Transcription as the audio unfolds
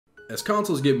As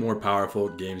consoles get more powerful,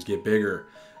 games get bigger.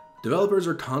 Developers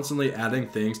are constantly adding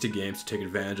things to games to take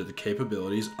advantage of the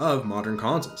capabilities of modern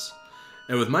consoles.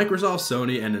 And with Microsoft,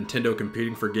 Sony, and Nintendo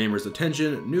competing for gamers'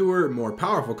 attention, newer, more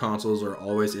powerful consoles are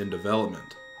always in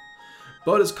development.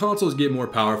 But as consoles get more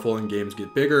powerful and games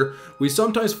get bigger, we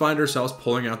sometimes find ourselves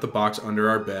pulling out the box under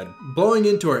our bed, blowing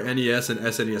into our NES and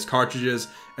SNES cartridges,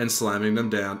 and slamming them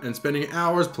down, and spending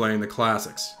hours playing the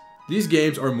classics. These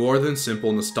games are more than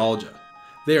simple nostalgia.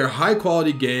 They are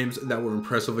high-quality games that were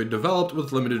impressively developed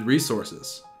with limited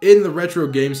resources. In the Retro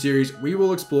Game series, we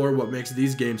will explore what makes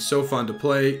these games so fun to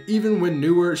play, even when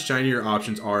newer, shinier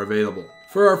options are available.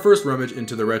 For our first rummage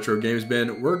into the Retro Games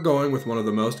bin, we're going with one of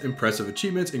the most impressive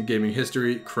achievements in gaming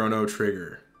history, Chrono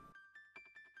Trigger.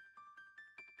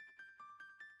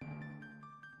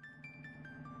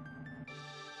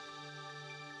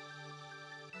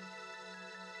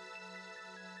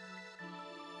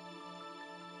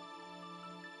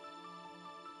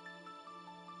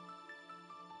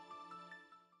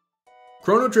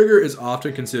 Chrono Trigger is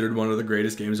often considered one of the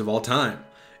greatest games of all time.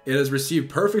 It has received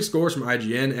perfect scores from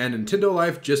IGN and Nintendo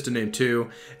Life, just to name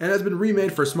two, and has been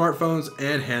remade for smartphones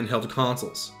and handheld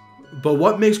consoles. But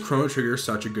what makes Chrono Trigger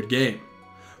such a good game?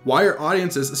 Why are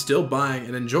audiences still buying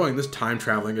and enjoying this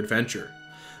time-traveling adventure?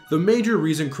 The major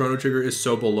reason Chrono Trigger is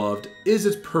so beloved is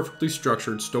its perfectly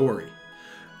structured story.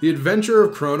 The adventure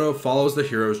of Chrono follows the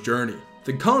hero's journey.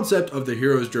 The concept of the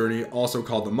hero's journey, also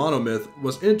called the monomyth,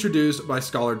 was introduced by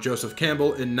scholar Joseph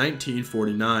Campbell in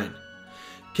 1949.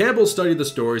 Campbell studied the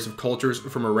stories of cultures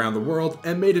from around the world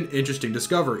and made an interesting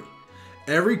discovery.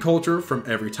 Every culture from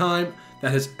every time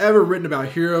that has ever written about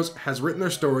heroes has written their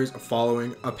stories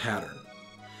following a pattern.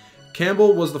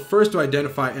 Campbell was the first to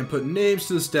identify and put names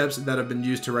to the steps that have been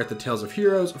used to write the tales of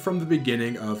heroes from the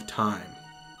beginning of time.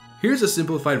 Here's a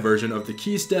simplified version of the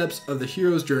key steps of the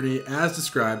hero's journey as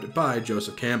described by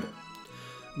Joseph Campbell.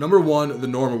 Number 1, the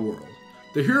normal world.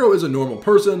 The hero is a normal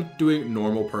person doing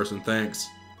normal person things.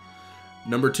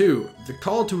 Number 2, the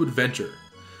call to adventure.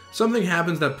 Something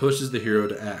happens that pushes the hero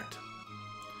to act.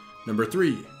 Number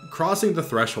 3, crossing the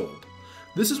threshold.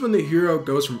 This is when the hero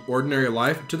goes from ordinary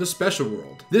life to the special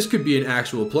world. This could be an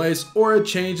actual place or a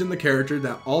change in the character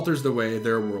that alters the way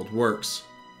their world works.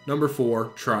 Number 4,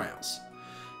 trials.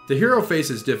 The hero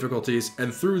faces difficulties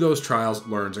and through those trials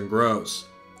learns and grows.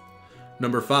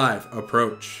 Number 5,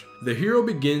 approach. The hero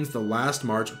begins the last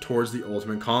march towards the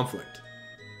ultimate conflict.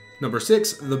 Number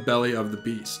 6, the belly of the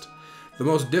beast. The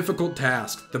most difficult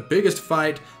task, the biggest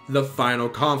fight, the final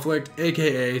conflict,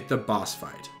 aka the boss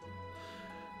fight.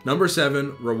 Number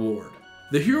 7, reward.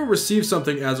 The hero receives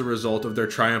something as a result of their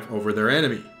triumph over their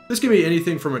enemy. This can be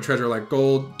anything from a treasure like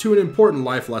gold to an important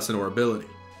life lesson or ability.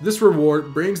 This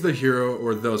reward brings the hero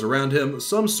or those around him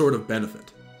some sort of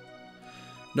benefit.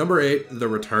 Number 8, the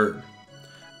return.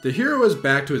 The hero is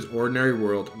back to his ordinary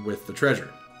world with the treasure.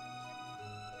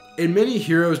 In many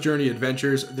hero's journey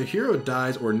adventures, the hero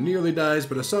dies or nearly dies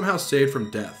but is somehow saved from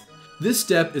death. This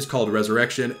step is called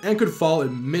resurrection and could fall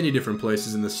in many different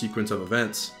places in the sequence of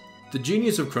events. The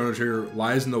genius of Chrono Trigger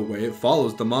lies in the way it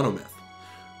follows the monomyth.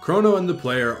 Chrono and the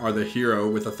player are the hero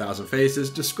with 1,000 faces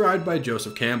described by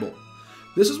Joseph Campbell.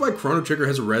 This is why Chrono Trigger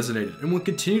has resonated and will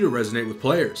continue to resonate with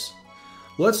players.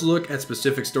 Let's look at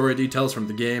specific story details from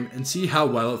the game and see how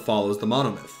well it follows the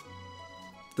monomyth.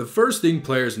 The first thing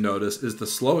players notice is the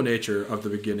slow nature of the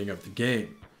beginning of the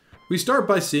game. We start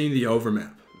by seeing the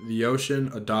overmap, the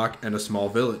ocean, a dock, and a small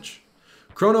village.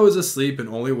 Chrono is asleep and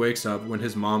only wakes up when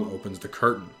his mom opens the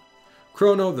curtain.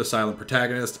 Chrono, the silent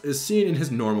protagonist, is seen in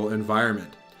his normal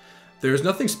environment. There is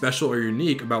nothing special or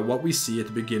unique about what we see at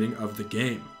the beginning of the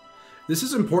game. This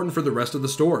is important for the rest of the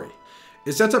story.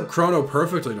 It sets up Chrono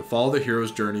perfectly to follow the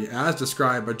hero's journey as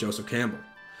described by Joseph Campbell.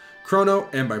 Chrono,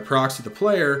 and by proxy the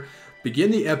player,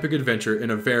 begin the epic adventure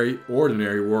in a very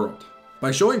ordinary world.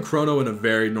 By showing Chrono in a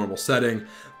very normal setting,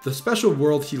 the special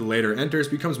world he later enters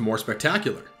becomes more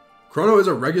spectacular. Chrono is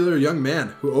a regular young man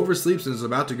who oversleeps and is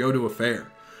about to go to a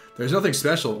fair. There's nothing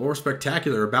special or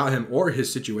spectacular about him or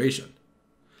his situation.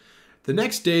 The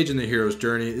next stage in the hero's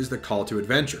journey is the call to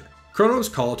adventure. Chrono's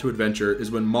call to adventure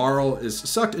is when Marl is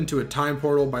sucked into a time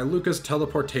portal by Luca's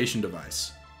teleportation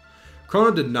device.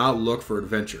 Chrono did not look for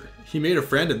adventure. He made a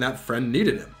friend and that friend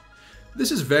needed him.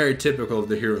 This is very typical of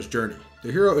the hero's journey.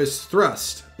 The hero is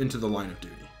thrust into the line of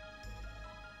duty.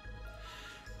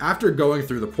 After going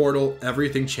through the portal,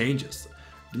 everything changes.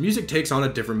 The music takes on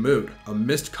a different mood. A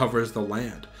mist covers the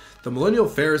land. The Millennial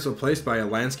Fair is replaced by a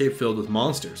landscape filled with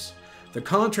monsters. The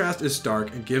contrast is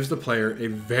stark and gives the player a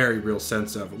very real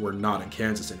sense of we're not in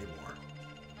Kansas anymore.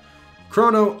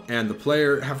 Chrono and the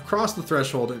player have crossed the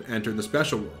threshold and entered the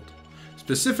special world.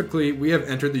 Specifically, we have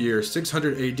entered the year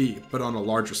 600 AD, but on a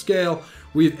larger scale,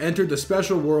 we've entered the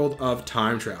special world of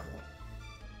time travel.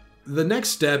 The next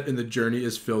step in the journey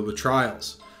is filled with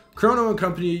trials. Chrono and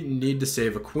company need to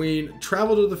save a queen,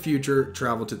 travel to the future,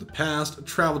 travel to the past,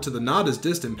 travel to the not as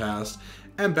distant past,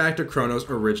 and back to Chrono's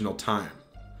original time.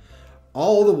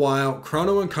 All the while,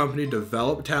 Chrono and company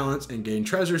develop talents and gain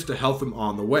treasures to help them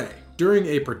on the way. During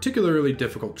a particularly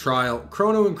difficult trial,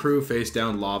 Chrono and crew face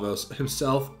down Lavos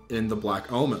himself in the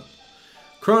Black Omen.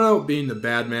 Chrono, being the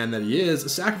bad man that he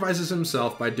is, sacrifices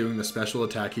himself by doing the special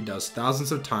attack he does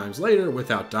thousands of times later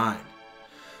without dying.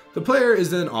 The player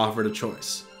is then offered a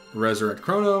choice: resurrect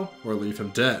Chrono or leave him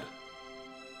dead.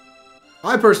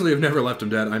 I personally have never left him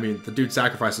dead. I mean, the dude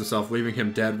sacrificed himself, leaving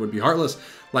him dead would be heartless,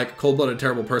 like cold-blooded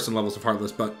terrible person levels of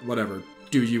heartless, but whatever,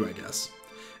 do you, I guess.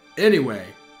 Anyway,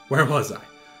 where was I?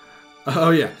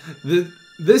 Oh yeah,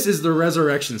 this is the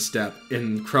resurrection step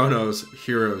in Chrono's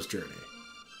hero's journey.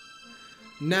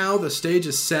 Now the stage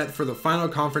is set for the final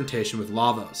confrontation with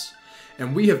Lavos,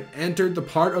 and we have entered the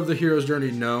part of the hero's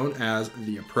journey known as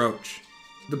the approach.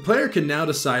 The player can now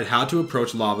decide how to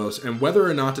approach Lavos and whether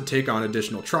or not to take on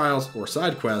additional trials or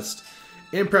side quests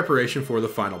in preparation for the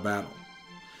final battle.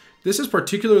 This is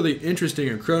particularly interesting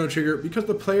in Chrono Trigger because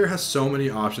the player has so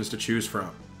many options to choose from.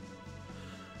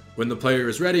 When the player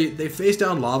is ready, they face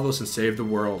down Lavos and save the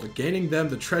world, gaining them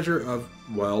the treasure of,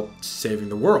 well, saving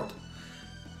the world.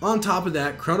 On top of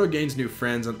that, Chrono gains new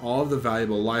friends and all of the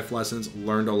valuable life lessons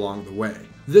learned along the way.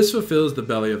 This fulfills the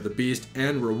belly of the beast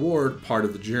and reward part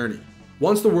of the journey.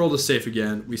 Once the world is safe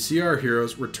again, we see our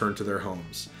heroes return to their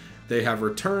homes. They have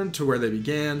returned to where they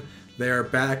began, they are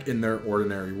back in their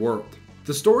ordinary world.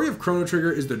 The story of Chrono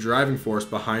Trigger is the driving force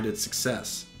behind its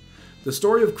success. The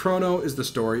story of Chrono is the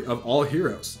story of all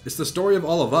heroes. It's the story of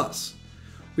all of us.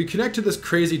 We connect to this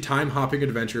crazy time-hopping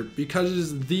adventure because it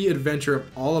is the adventure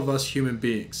of all of us human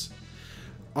beings.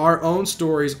 Our own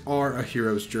stories are a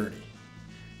hero's journey.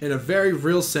 In a very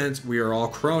real sense, we are all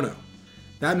Chrono.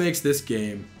 That makes this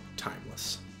game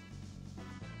timeless.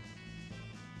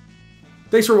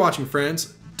 Thanks for watching,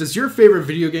 friends. Does your favorite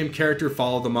video game character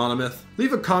follow the monomyth?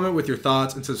 Leave a comment with your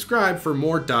thoughts and subscribe for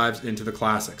more dives into the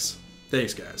classics.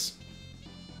 Thanks, guys.